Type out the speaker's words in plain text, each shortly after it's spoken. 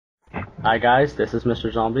Hi guys, this is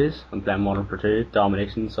MrZombees. I'm playing Modern for 2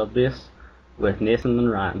 Domination Subbase with Nathan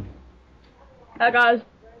and Ryan. Hi guys.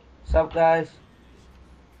 What's up, guys?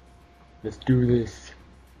 Let's do this.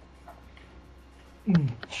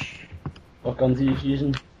 What guns are you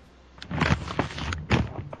using?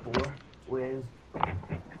 4 with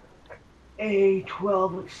a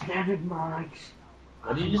 12 extended mags.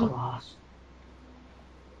 What are you using? Glass.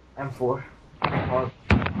 M4. Oh,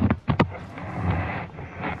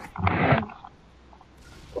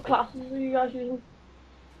 What classes are you guys using?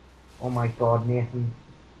 oh my god, Nathan.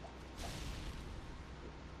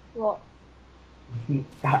 What?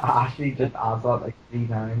 Ashley just asked that like 3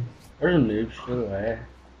 times. There's a noob straight away.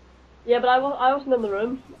 Yeah, but I wasn't in the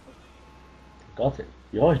room. Got it.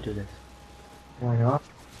 You always do this. Why not?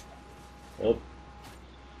 Oh.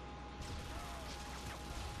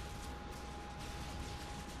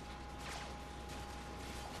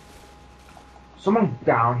 Someone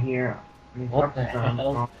down here. I mean, What the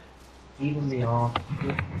hell? Even me off.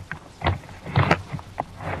 Man,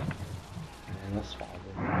 that's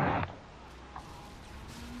bad.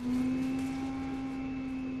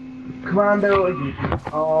 Commando!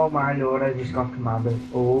 Oh my lord, I just got commando.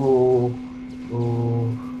 Oh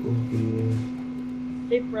dear.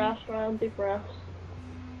 Deep breaths, Ryan, deep breaths.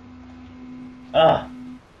 Ah!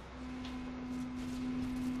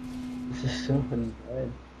 This is so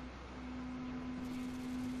annoying.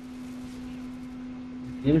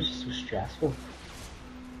 The game is just so stressful.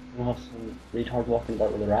 You have some retard walking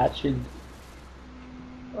about with a rat shield.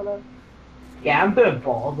 Oh no. Yeah, I'm doing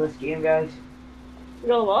balls this game, guys. You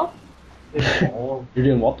got what? Doing balls. You're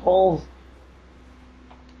doing what, balls?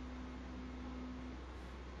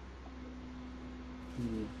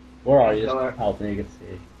 Where are you? Just help me get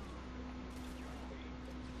see.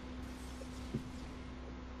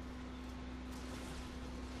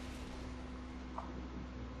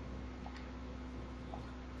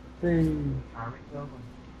 Army building.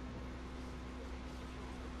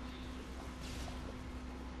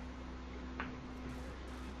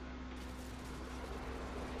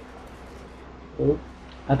 Oh,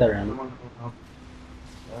 at the end. Someone came up.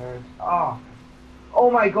 There's, oh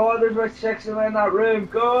my god, there's about 6 of them in that room.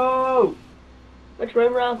 Go! Which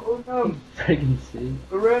room, Ryan? Go them. Friggin' see.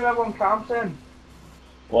 The room everyone camps in.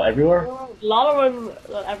 What, everywhere? Go. A lot of room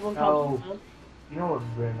that everyone No. comes You know what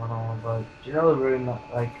room I'm on about? Do you know the room that,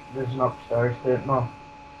 like, there's an upstairs to it? No.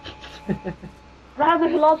 Ryan,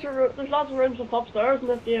 there's lots of rooms up upstairs in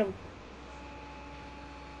this game.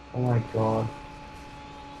 Oh my god.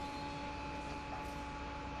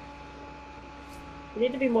 You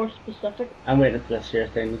need to be more specific. I'm waiting for this here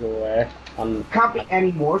thing to go away. Can't be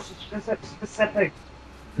any more specific.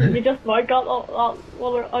 You just might got that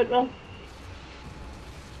one out there.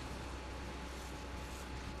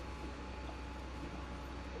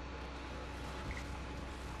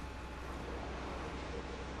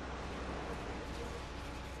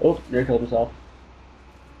 Oh, near killed himself.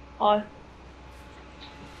 Hi.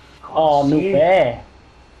 Oh, no See? way.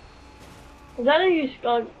 Has any of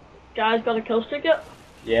you guys got a kill streak yet?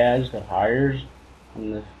 Yeah, I just got hires.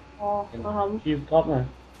 And the Oh, I haven't. you've got me.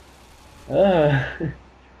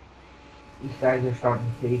 These guys are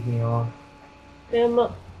starting to take me off. Damn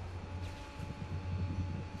it.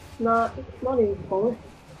 Nah, it's not even Polish.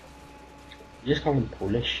 You just call him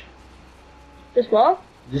Polish. Just what?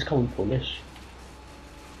 You just call him Polish.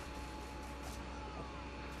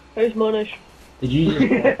 Who's Monish? Did you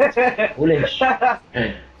just call him Polish?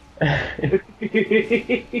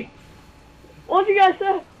 What did you guys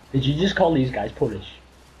say? Did you just call these guys Polish?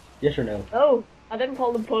 Yes or no? Oh, I didn't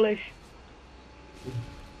call them Polish.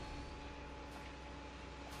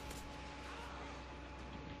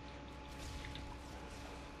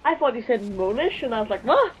 I thought you said Monish, and I was like,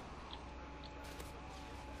 what?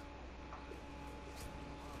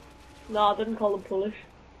 No, I didn't call them Polish.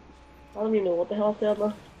 I don't even know what the hell I said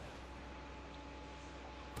now.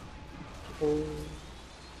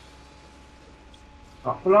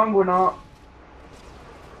 Not for long, we're not.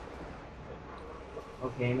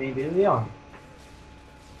 Okay, maybe we are.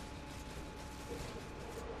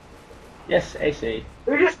 Yes, AC.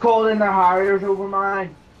 They're just calling their Harriers over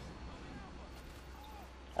mine.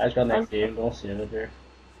 I just got an AC and don't save it here.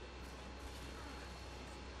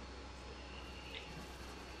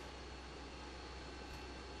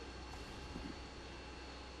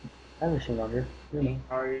 I have a machine gun here, you know.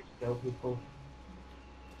 Harriers kill people.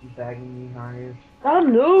 I'm begging you, Harriers. Damn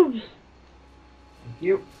noobs! Thank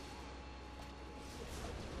you.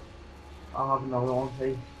 I'll have another one,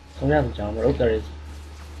 please. Somebody has a jammer. Oh, there is.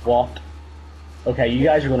 What? Okay, you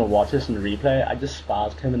guys are gonna watch this in the replay. I just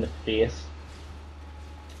spazzed him in the face.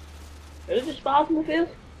 Who did you spaz in the face?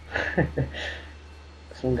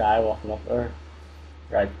 Some guy walking up there.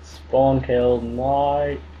 Right, spawn kill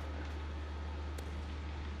now.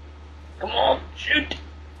 Come on, shoot!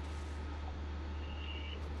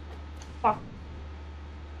 Fuck.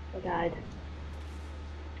 I died.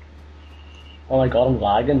 Oh my god, I'm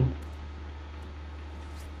lagging.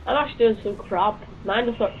 I'm actually doing some crap. Mine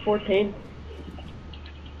is like 14.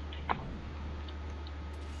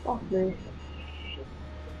 Fuck me.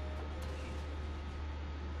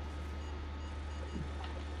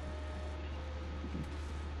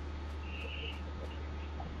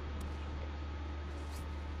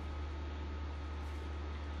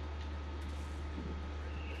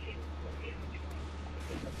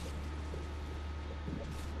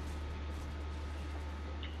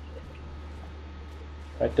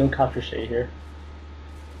 Right, don't catch your shit here.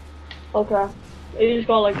 Okay. You just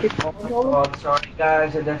gotta like keep Oh on my going. god, sorry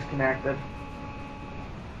guys, I disconnected.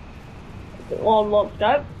 On what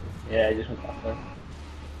Skype? Yeah, I just went back there.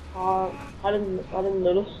 I didn't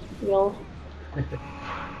notice, to be honest.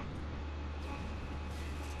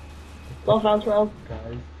 No offense, man.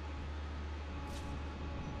 Guys.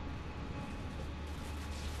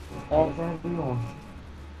 How's everyone?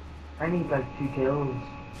 I need like 2 kills.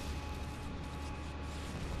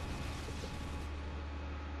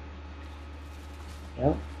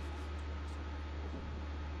 Yeah.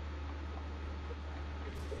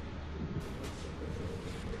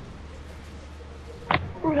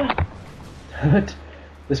 Damn it!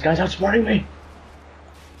 This guy's outsmarting me!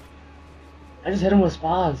 I just hit him with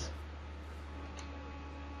spaz.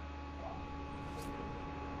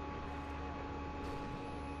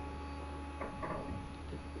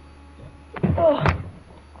 Oh.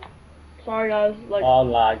 Sorry guys, like Oh,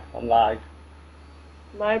 I'm lagged.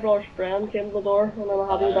 my brother's friend came to the door and I'm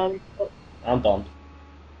having done. I'm done.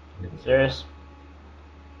 Serious?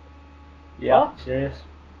 Yeah, What? serious?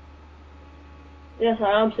 Yes,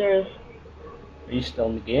 I am serious. Are you still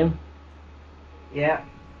in the game? Yeah,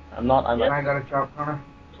 I'm not, I'm and I got a chop corner.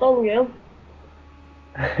 Still in the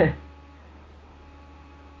game.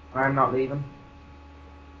 I'm not leaving.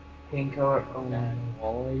 Painkiller. Oh Nah,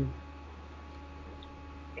 no.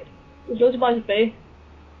 There's loads of boys B.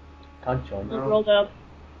 Can't join No. We're all dead.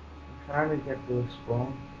 I'm trying to get to a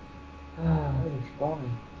spawn. you. Where are they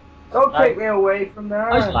spawning? Don't take me away from there.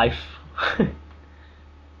 How's life?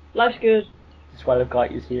 Life's good. That's why I've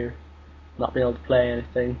got you here. Not being able to play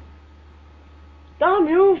anything. Damn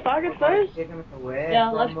you, faggot Why face. taking us away Yeah,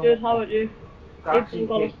 from life's them? good. How about you? It's actually You've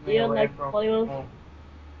got a taking me stay in away like from 20 minutes. them.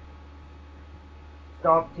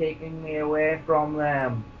 Stop taking me away from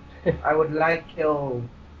them. I would like kills.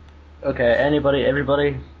 Okay, everybody.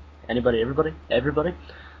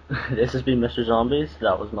 This has been MrZombees.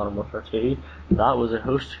 That was Modern Warfare 2. That was a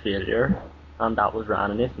host failure. And that was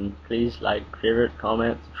Ryan and Nathan. Please like, favorite,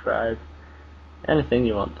 comment, subscribe. Anything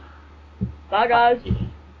you want. Bye guys.